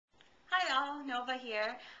y'all, Nova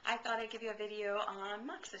here. I thought I'd give you a video on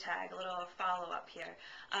Moxatag, a little follow-up here.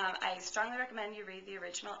 I strongly recommend you read the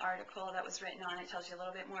original article that was written on it. It tells you a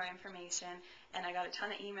little bit more information, and I got a ton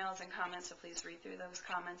of emails and comments, so please read through those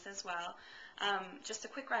comments as well. Just a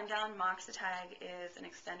quick rundown, Moxatag is an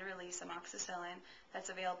extended release amoxicillin that's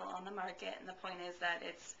available on the market, and the point is that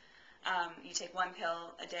it's you take 1 pill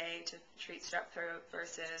a day to treat strep throat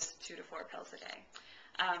versus 2 to 4 pills a day.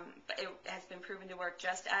 But it has been proven to work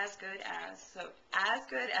just as good as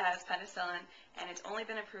penicillin, and it's only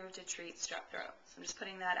been approved to treat strep throat. So I'm just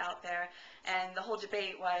putting that out there. And the whole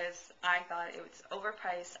debate was, I thought it was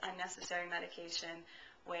overpriced, unnecessary medication,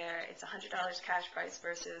 where it's $100 cash price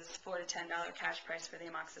versus $4 to $10 cash price for the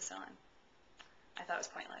amoxicillin. I thought it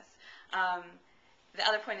was pointless. The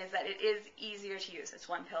other point is that it is easier to use. It's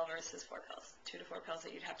 1 pill versus 4 pills, 2 to 4 pills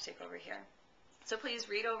that you'd have to take over here. So please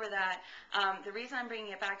read over that. The reason I'm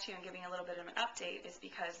bringing it back to you and giving a little bit of an update is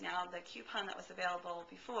because now the coupon that was available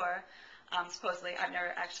before, supposedly, I've never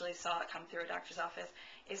actually saw it come through a doctor's office,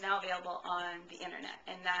 is now available on the internet.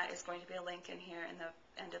 And that is going to be a link in here in the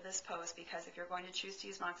end of this post, because if you're going to choose to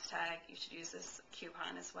use Moxatag, you should use this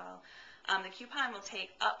coupon as well. The coupon will take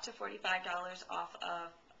up to $45 off of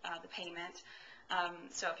the payment.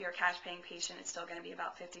 So if you're a cash paying patient, it's still going to be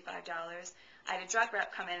about $55. I had a drug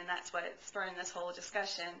rep come in, and that's what spurred this whole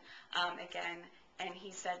discussion again, and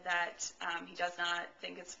he said that he does not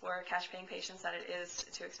think it's for cash paying patients, that it is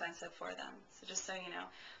too expensive for them. So just so you know.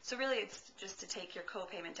 So really it's just to take your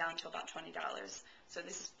co-payment down to about $20. So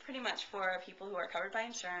this is pretty much for people who are covered by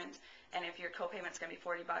insurance, and if your co-payment's going to be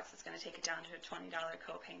 $40, it's going to take it down to a $20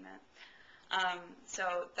 co-payment. So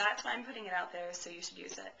that's why I'm putting it out there, so you should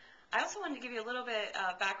use it. I also wanted to give you a little bit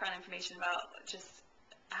of background information about just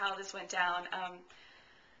how this went down.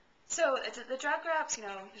 So the drug reps,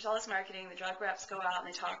 there's all this marketing. The drug reps go out and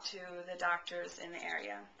they talk to the doctors in the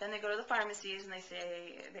area. Then they go to the pharmacies and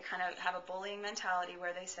they kind of have a bullying mentality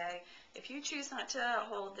where they say, if you choose not to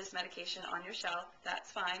hold this medication on your shelf, that's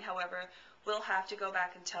fine. However, we'll have to go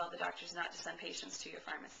back and tell the doctors not to send patients to your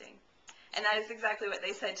pharmacy. And that is exactly what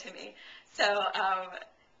they said to me. So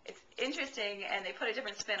it's interesting, and they put a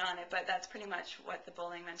different spin on it, but that's pretty much what the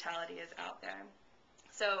bullying mentality is out there.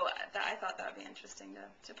 So I thought that would be interesting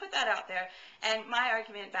to put that out there. And my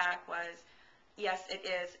argument back was, yes, it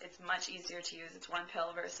is. It's much easier to use. It's 1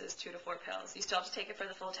 pill versus 2 to 4 pills. You still have to take it for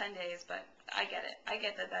the full 10 days, but I get it. I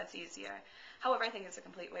get that that's easier. However, I think it's a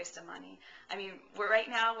complete waste of money. I mean, we're right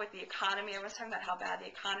now with the economy, everyone's talking about how bad the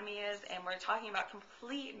economy is, and we're talking about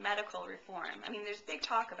complete medical reform. I mean, there's big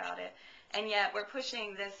talk about it, and yet we're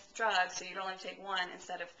pushing this drug so you'd only take 1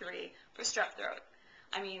 instead of 3 for strep throat.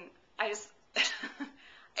 I mean, I just,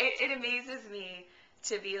 it amazes me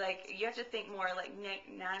to be like, you have to think more like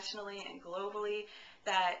nationally and globally,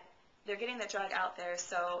 that they're getting the drug out there,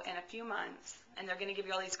 so in a few months, and they're going to give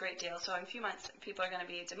you all these great deals, so in a few months people are going to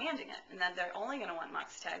be demanding it, and then they're only going to want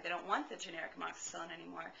Moxatag. They don't want the generic amoxicillin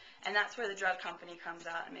anymore, and that's where the drug company comes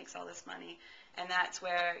out and makes all this money, and that's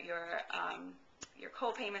where your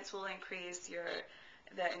co-payments will increase,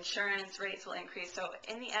 the insurance rates will increase. So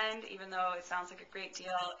in the end, even though it sounds like a great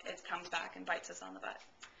deal, it comes back and bites us on the butt.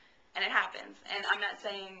 And it happens. And I'm not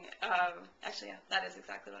saying, actually, yeah, that is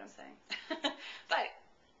exactly what I'm saying. But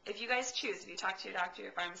if you guys choose, if you talk to your doctor,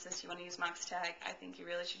 your pharmacist, you want to use Moxatag, I think you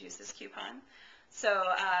really should use this coupon. So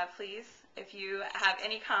please, if you have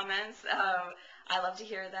any comments, I love to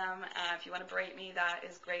hear them. If you want to berate me, that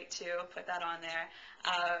is great too. Put that on there.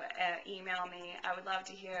 Email me. I would love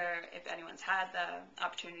to hear if anyone's had the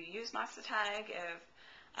opportunity to use Moxatag,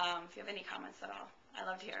 if you have any comments at all. I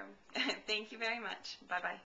love to hear them. Thank you very much. Bye-bye.